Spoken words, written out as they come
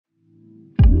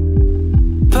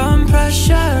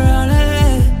pressure on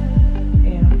it.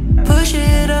 Yeah. Push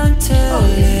it until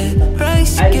it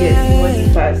breaks again. I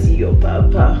get money your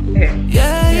papa.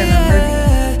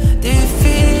 Yeah. Do you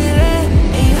feel it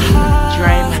in your heart?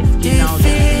 Dry my skin out.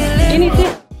 Anything.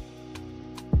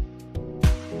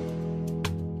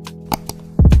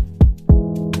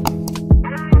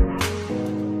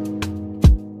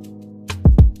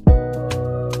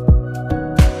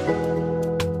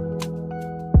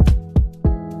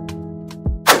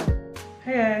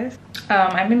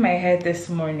 I made my hair this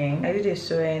morning. I did a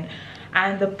sewing,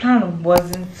 and the plan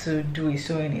wasn't to do a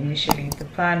sewing initially. The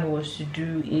plan was to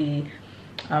do a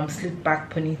slick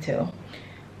back ponytail,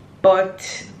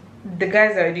 but the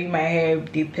guys that were doing my hair,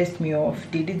 they pissed me off.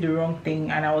 They did the wrong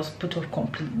thing and I was put off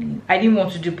completely. I didn't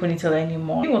want to do ponytail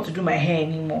anymore. I didn't want to do my hair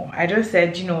anymore. I just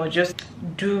said, you know, just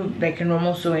do like a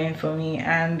normal sewing for me.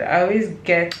 And I always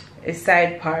get a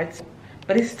side part,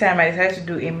 but this time I decided to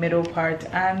do a middle part,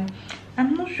 and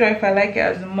I'm not sure if I like it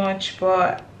as much,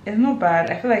 but it's not bad.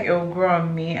 I feel like it will grow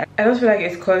on me. I just feel like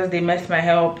it's because they messed my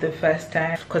hair up the first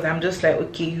time, because I'm just like,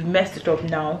 okay, you messed it up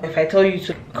now. If I tell you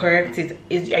to correct it,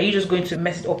 are you just going to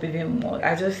mess it up even more?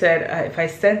 I just said if I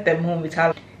sent them home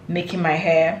without making my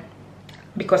hair,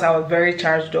 because I was very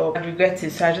charged up, I regret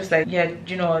it. So I just like, yeah,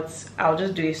 you know what, I'll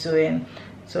just do a sewing.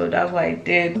 So that's what I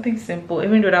did. Something simple,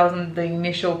 even though that wasn't the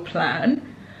initial plan,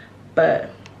 but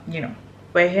you know,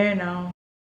 we're here now.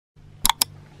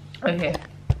 Okay,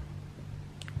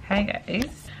 hi guys,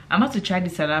 I'm about to try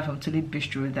this salad from Tulip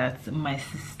Bistro that my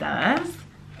two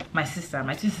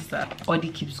sisters Audie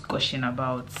keeps gushing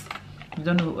about. You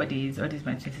don't know who Audie is. Audie is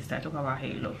my twin sister. I talk about her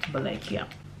a lot, but like, yeah,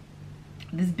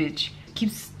 this bitch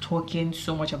keeps talking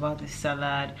so much about this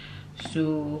salad,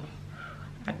 so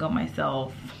I got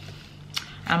myself.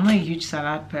 I'm not a huge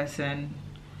salad person,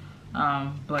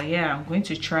 but yeah, I'm going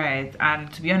to try it.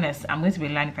 And to be honest, I'm going to be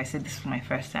lying if I said this for my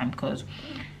first time, because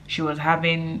she was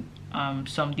having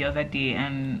some the other day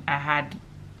and I had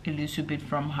a little bit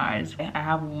from hers. I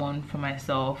have one for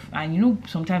myself, and you know,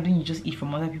 sometimes when you just eat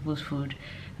from other people's food,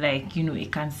 like, you know, it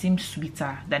can seem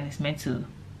sweeter than it's meant to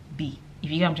be,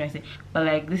 if you get what I'm trying to say. But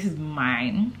like, this is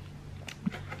mine.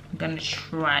 I'm gonna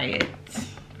try it.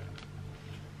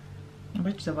 I'm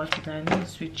about to die. Let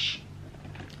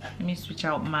me switch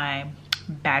out my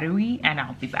battery and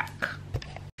I'll be back.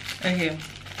 Okay,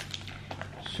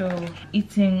 so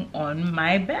eating on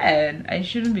my bed. I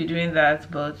shouldn't be doing that,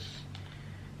 but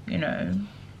you know.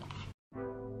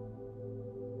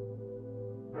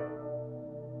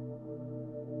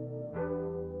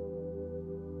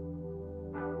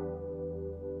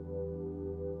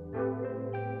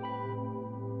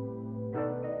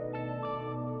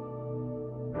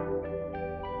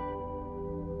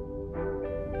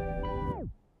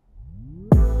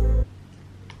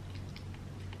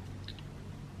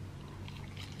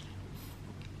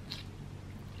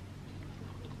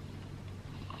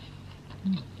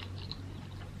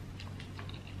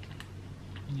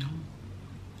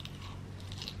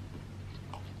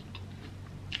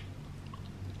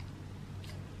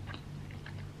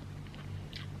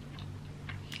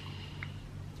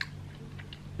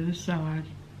 This salad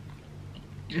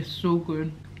is so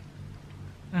good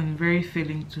and very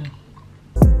filling too.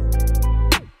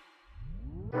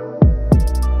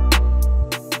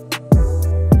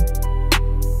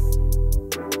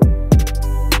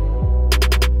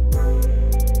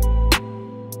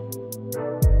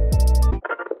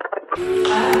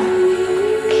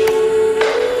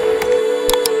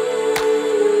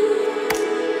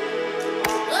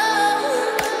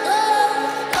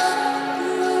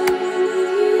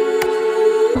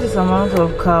 This amount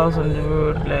of cows on the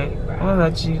road, like, what's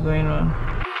actually going on?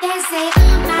 They say,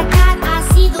 oh my God, I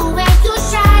see the way you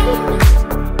shine.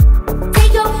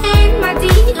 Take your hand, my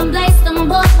dear, and place them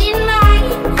both in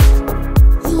mine.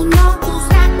 You know you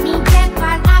stopped me dead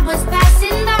while I was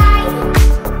passing by,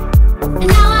 and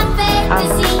now I'm fair to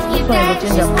see you dance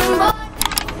just one more.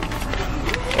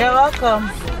 You're welcome.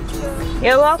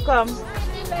 You're welcome.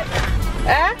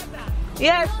 Eh?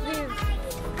 Yes, please.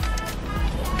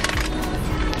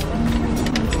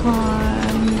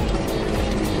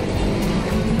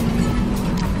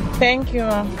 Thank you.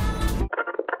 I'm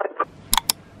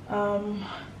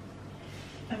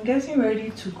getting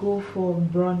ready to go for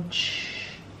brunch.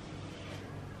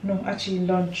 No, actually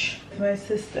lunch with my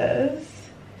sisters,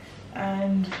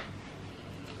 and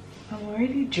I'm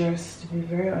already dressed, to be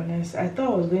very honest. I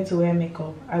thought I was going to wear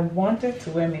makeup. I wanted to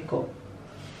wear makeup,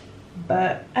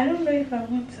 but I don't know if I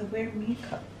want to wear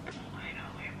makeup.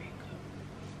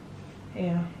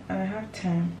 Yeah, and I have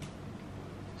time,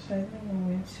 so I think I'm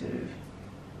going to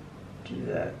do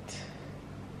that.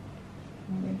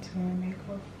 I'm going to wear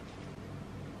makeup.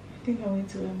 I think I'm going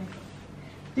to wear makeup.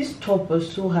 This top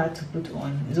was so hard to put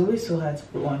on. It's always so hard to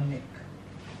put on, Nick.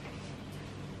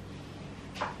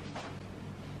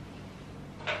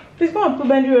 Please come and put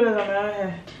bendy rollers on my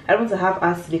hair. I don't want to have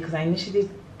ass today because I initially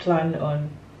planned on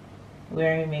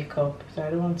wearing makeup. So I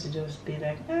don't want to just be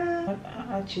like,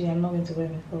 actually I'm not going to wear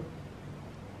makeup.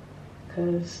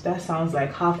 Because that sounds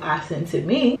like half-assing to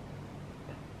me.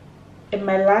 In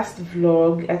my last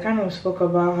vlog, I kind of spoke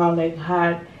about how like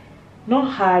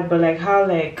not hard, but like how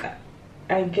like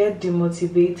I get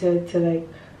demotivated to like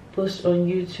post on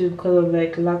YouTube because of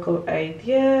like lack of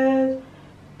ideas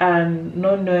and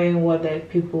not knowing what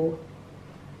people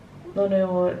would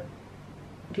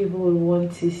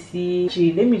want to see.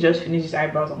 Actually, let me just finish these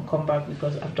eyebrows and come back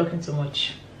because I'm talking too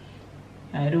much.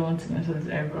 I don't want to mess up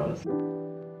these eyebrows.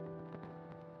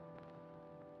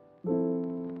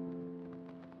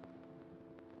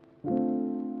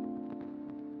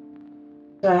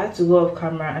 So I had to go off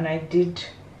camera and I did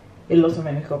a lot of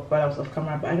my makeup while I was off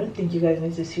camera, but I don't think you guys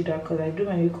need to see that because I do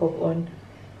my makeup on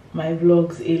my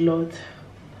vlogs a lot.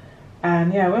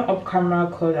 And yeah, I went off camera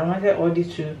because I wanted Audie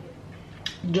to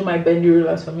do my bendy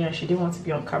rollers for me and she didn't want to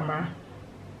be on camera.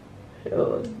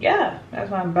 So yeah,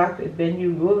 that's why I'm back with bendy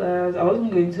rollers. I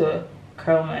wasn't going to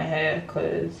curl my hair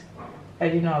because I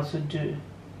didn't know how to do.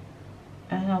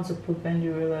 I didn't know how to put bendy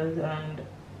rollers and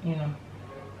you know.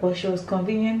 But she was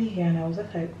conveniently here and I was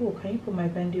like, oh, can you put my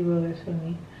bendy rollers for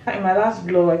me? In my last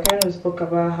vlog, I kind of spoke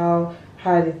about how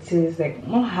hard it is, like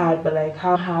not hard, but like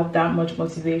how I have that much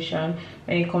motivation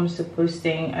when it comes to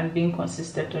posting and being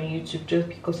consistent on YouTube, just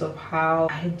because of how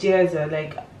ideas are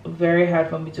like very hard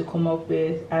for me to come up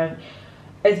with. And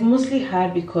it's mostly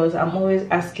hard because I'm always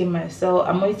asking myself,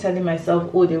 I'm always telling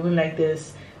myself, oh, they won't like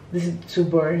this is too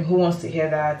boring, who wants to hear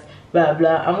that, blah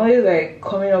blah. I'm always like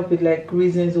coming up with like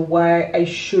reasons why I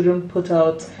shouldn't put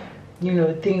out, you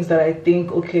know, things that I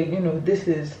think, okay, you know, this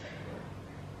is,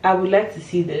 I would like to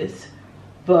see this,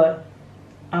 but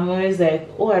I'm always like,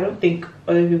 oh, I don't think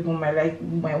other people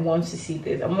might want to see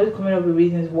this. I'm always coming up with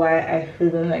reasons why I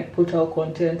shouldn't like put out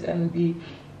content and be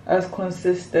as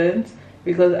consistent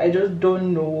because I just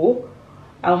don't know.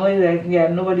 I'm always like, yeah,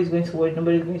 nobody's going to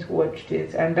watch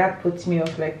this, and that puts me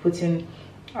off like putting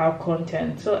out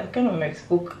content. So I kind of like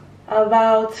spoke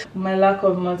about my lack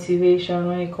of motivation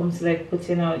when it comes to like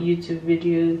putting out YouTube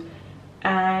videos,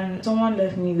 and someone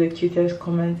left me the cutest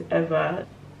comment ever,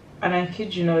 and I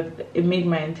kid you not, it made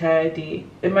my entire day.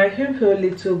 It might feel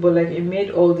little, but like it made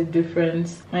all the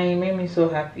difference and it made me so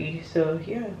happy. So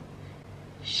yeah,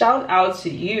 shout out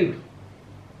to you.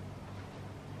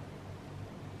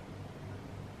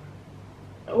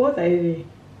 What are you doing?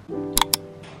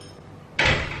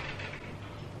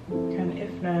 Can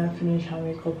Ifna finish her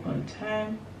makeup on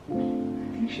time? I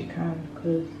think she can,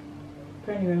 because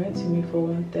apparently we went to meet for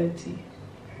 1:30,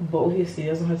 but obviously it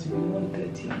doesn't have to be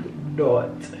 1:30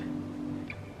 dot.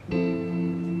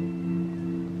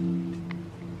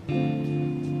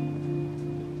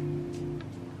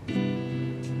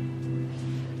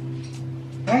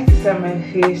 I like to set my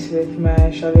face with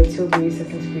my Charlotte Tilbury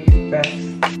Setting Spray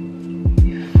first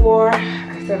before I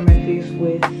set my face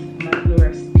with my Glow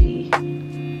Recipe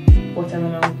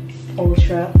Watermelon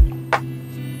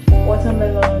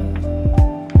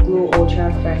Glow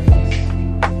Ultra Fairness.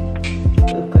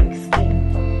 Look like skin.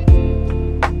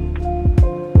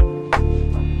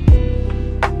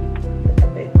 Look a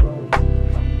bit glowy.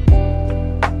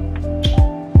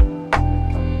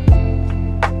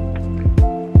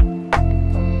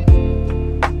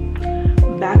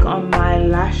 Back on my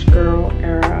Lash Girl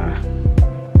era.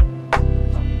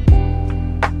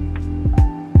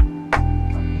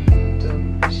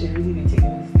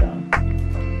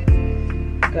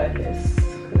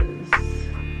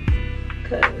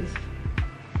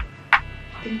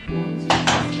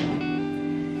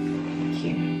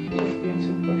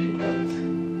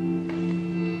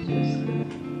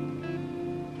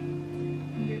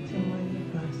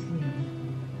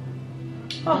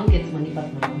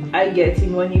 I get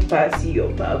him when he pass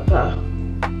your papa.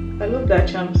 I love that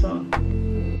charm song.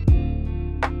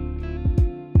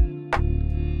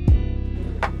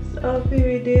 Sophie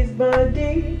with this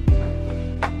body,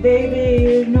 baby,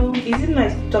 you know. Is it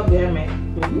nice to talk behind me?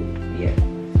 Yeah.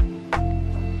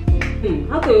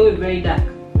 How can you be very dark?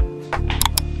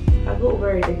 I go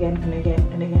over it again and again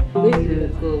and again. I'm going to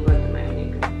go over to my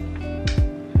makeup.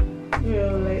 You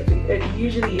know, like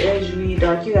usually it's really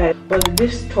dark, you guys. But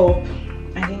this top,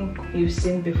 I think you've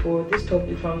seen before. This top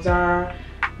is from Zara.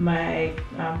 My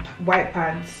white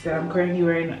pants that I'm currently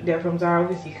wearing, they're from Zara.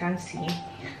 Obviously you can't see,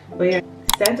 but yeah.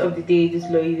 Scent of the day, this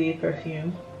Loewe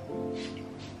perfume,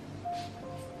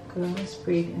 because I haven't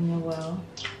sprayed in a while.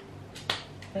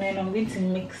 And then I'm going to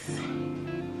mix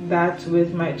that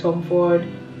with my Tom Ford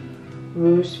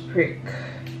Rose Prick.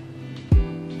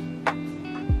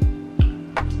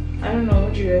 I don't know,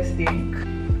 what do you guys think?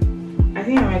 I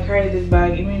think I might carry this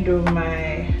bag even though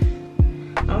I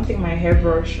don't think my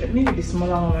hairbrush, maybe the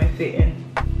smaller one might fit in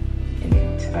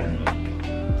it, I don't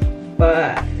know.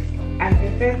 But I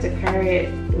prefer to carry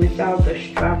it without the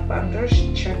strap. I'm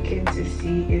just checking to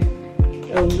see if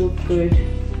it'll look good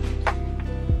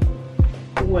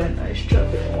when I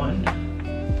strap it on.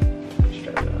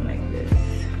 Strap it on like this.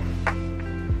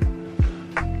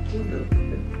 It'll look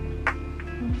good.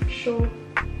 I'm sure.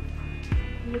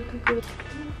 Look good.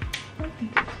 I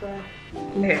think it's fine.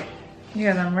 Okay,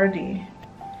 yeah, I'm ready.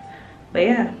 But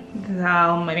yeah, this is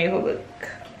how my makeup look.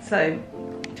 So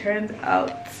it turns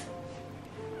out.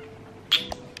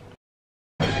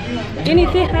 Can you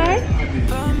say hi?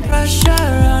 Put pressure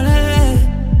on it,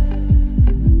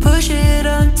 push it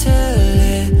until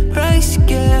it breaks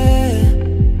again.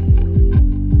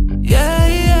 Yeah,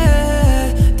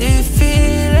 yeah, do you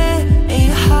feel it in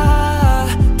your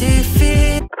heart? Do you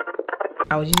feel?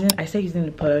 I started using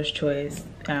the Paula's Choice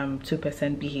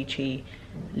 2% BHA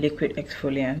liquid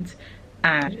exfoliant,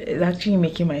 and it's actually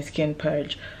making my skin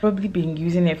purge. Probably been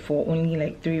using it for only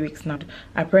like 3 weeks now.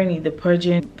 Apparently the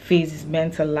purging phase is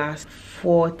meant to last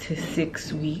 4 to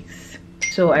 6 weeks,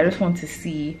 so I just want to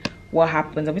see what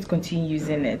happens. I'm going to continue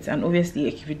using it, and obviously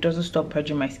if it doesn't stop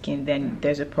purging my skin, then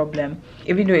there's a problem.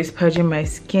 Even though it's purging my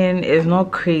skin, it's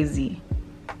not crazy.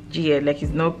 Yeah, like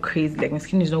it's not crazy, like my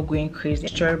skin is not going crazy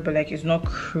texture, but like it's not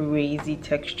crazy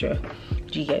texture.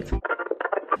 Do you get?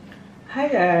 Hi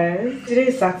guys, today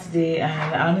is Saturday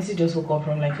and I honestly just woke up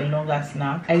from like a longer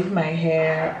nap. I did my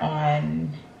hair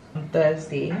on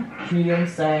Thursday, medium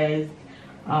sized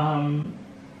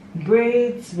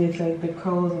braids with like the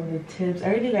curls on the tips.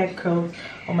 I really like curls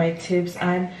on my tips,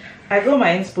 and I got my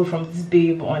inspo from this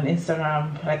babe on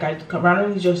Instagram. Like I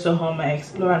randomly just saw her on my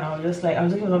Explore, and I was just like, I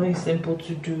was looking for something simple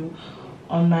to do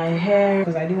on my hair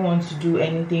because I didn't want to do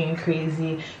anything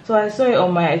crazy. So I saw it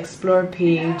on my Explore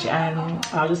page and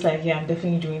I was just like, yeah, I'm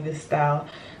definitely doing this style.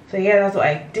 So yeah, that's what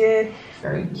I did.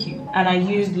 Very cute. And I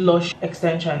used Lush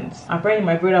extensions. Apparently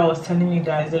my brother was telling me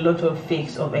there's a lot of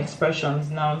fakes of expressions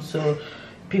now, so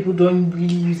people don't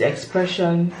really use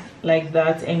expression like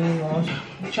that anymore.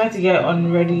 I'm trying to get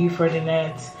on ready for the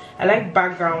net. I like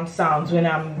background sounds when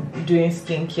I'm doing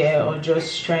skincare or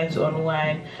just trying to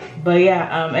unwind. But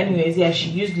yeah, anyways, yeah, she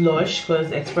used Lush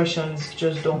because expressions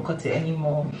just don't cut it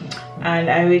anymore. And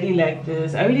I really like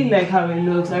this. I really like how it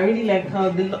looks. I really like how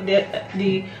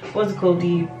the what's it called,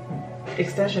 the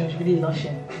extension is really lush.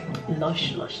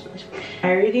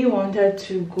 I really wanted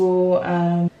to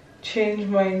go change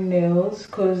my nails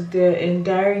because they're in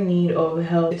dire need of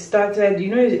help. It started, you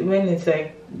know, when it's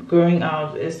like growing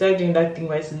out, it started doing that thing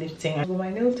where it's lifting. But my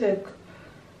nail tech,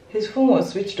 his phone was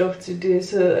switched off today,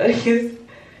 so I guess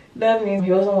that means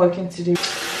he wasn't working today.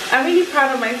 I'm really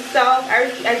proud of myself.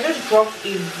 I just dropped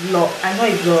a vlog,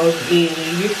 a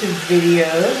YouTube video,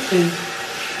 because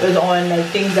it was on like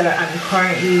things that I'm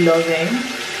currently loving.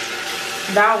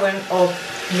 That went up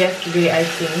yesterday, I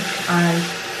think, and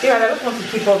yeah, I just want to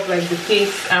keep up like the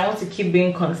pace. I want to keep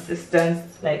being consistent.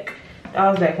 Like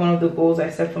that was like one of the goals I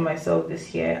set for myself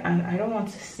this year, and I don't want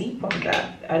to sleep on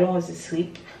that. I don't want to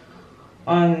sleep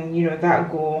on, you know, that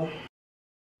goal.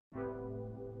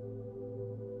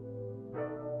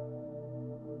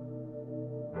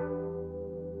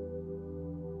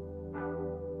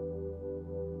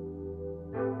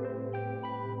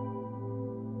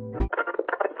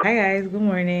 Hi guys, good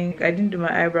morning. I didn't do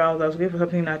my eyebrows. I was going for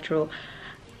something natural.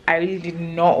 I really did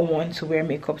not want to wear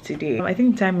makeup today. I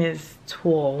think the time is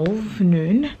 12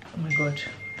 noon. Oh my god,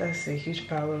 that's a huge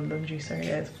pile of laundry. Sorry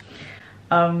guys.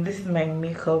 This is my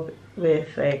makeup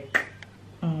with like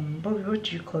what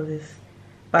do you call this,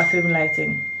 bathroom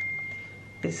lighting.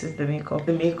 This is the makeup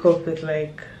with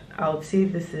like, I would say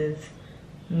this is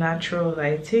natural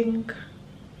lighting.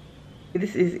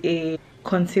 This is a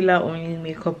concealer only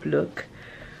makeup look,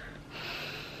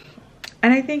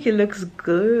 and I think it looks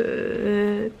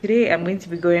good. Today I'm going to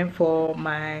be going for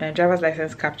my driver's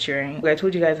license capturing. I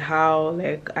told you guys how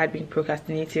like I'd been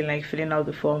procrastinating like filling out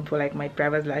the form for like my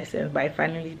driver's license, but I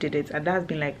finally did it, and that's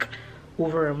been like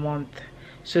over a month.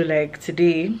 So like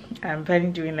today I'm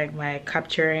finally doing like my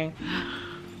capturing.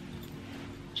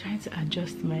 Trying to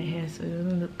adjust my hair so it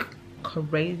doesn't look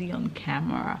crazy on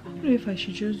camera. I don't know if I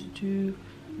should just do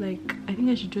like, I think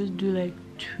I should just do like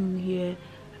 2 here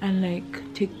and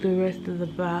like take the rest of the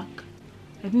back.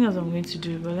 I think that's what I'm going to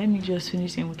do, but let me just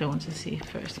finish saying what I want to say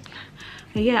first.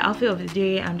 But yeah, outfit of the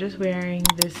day, I'm just wearing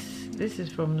this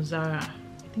is from Zara.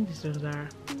 I think this is Zara.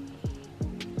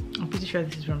 I'm pretty sure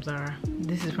this is from Zara.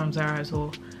 This is from Zara as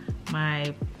well.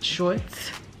 My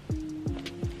shorts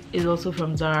is also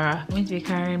from Zara. I'm going to be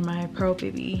carrying my Pearl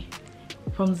Baby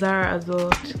from Zara as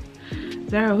well.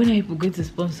 Zara, when are you going to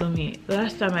sponsor me? The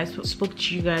last time I spoke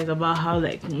to you guys about how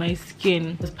like my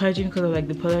skin was purging because of like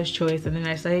the Paula's Choice, and then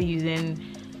I started using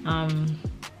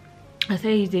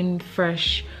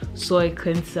fresh soy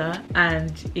cleanser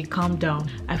and it calmed down.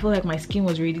 I feel like my skin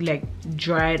was really like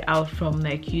dried out from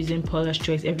like using Paula's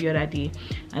Choice every other day,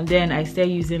 and then I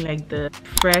started using like the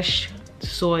fresh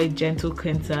soy gentle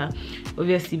cleanser,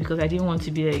 obviously because I didn't want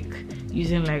to be like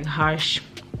using like harsh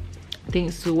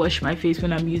things to wash my face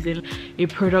when I'm using a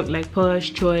product like Paula's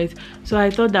Choice. So I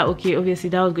thought that okay, obviously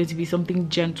that was going to be something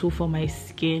gentle for my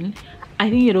skin. I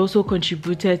think it also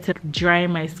contributed to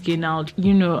drying my skin out.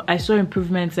 You know, I saw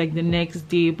improvements like the next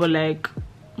day, but like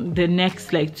the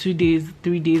next like 2 days,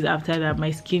 3 days after that,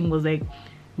 my skin was like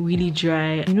really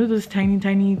dry. You know those tiny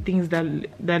things that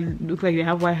look like they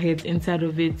have whiteheads inside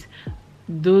of it?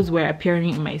 Those were appearing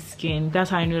in my skin. That's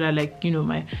how I know that like, you know,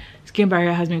 my skin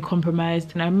barrier has been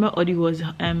compromised. And I remember Audie was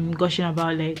gushing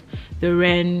about like the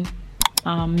Ren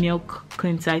milk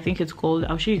cleanser, I think it's called.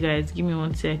 I'll show you guys, give me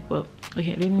 1 sec. But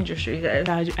okay, let me just show you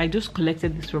guys. I just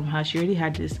collected this from her. She already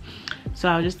had this, so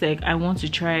I was just like, I want to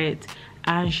try it,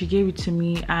 and she gave it to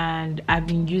me and I've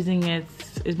been using it.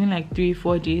 It's been like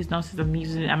 3-4 days now since I'm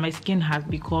using it, and my skin has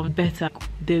become better.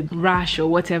 The rash or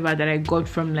whatever that I got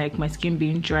from like my skin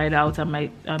being dried out and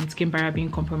my skin barrier being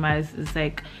compromised is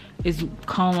like, it's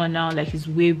calmer now, like it's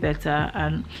way better.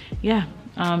 And yeah,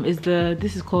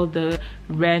 this is called the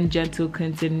Ren Gentle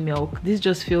Cleansing Milk. This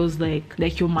just feels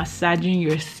like you're massaging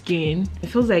your skin.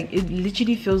 It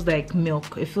literally feels like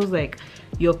milk. It feels like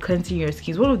you're cleansing your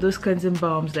skin. It's one of those cleansing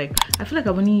balms. Like I feel like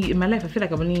in my life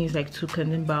I've only used like 2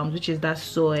 cleansing balms, which is that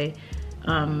soy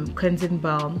cleansing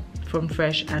balm from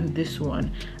Fresh and this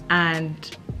one,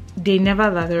 and they never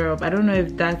lather up. I don't know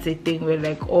if that's a thing with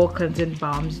like all cleansing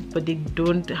balms, but they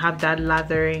don't have that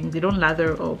lathering. They don't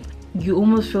lather up. You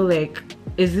almost feel like,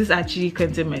 is this actually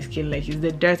cleansing my skin? Like, is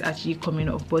the dirt actually coming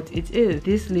off? But it is.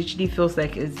 This literally feels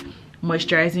like it's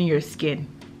moisturizing your skin.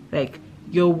 Like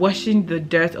you're washing the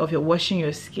dirt off, you're washing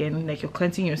your skin, like you're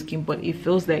cleansing your skin, but it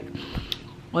feels like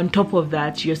on top of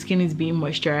that your skin is being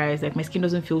moisturized. Like my skin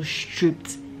doesn't feel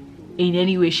stripped in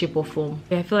any way, shape or form.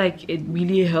 I feel like it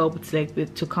really helped like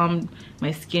to calm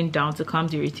my skin down, to calm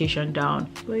the irritation down.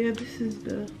 But yeah, this is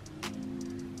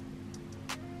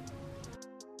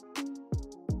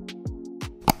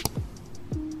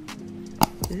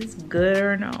good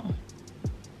or no?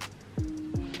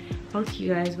 I'll see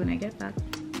you guys when I get back.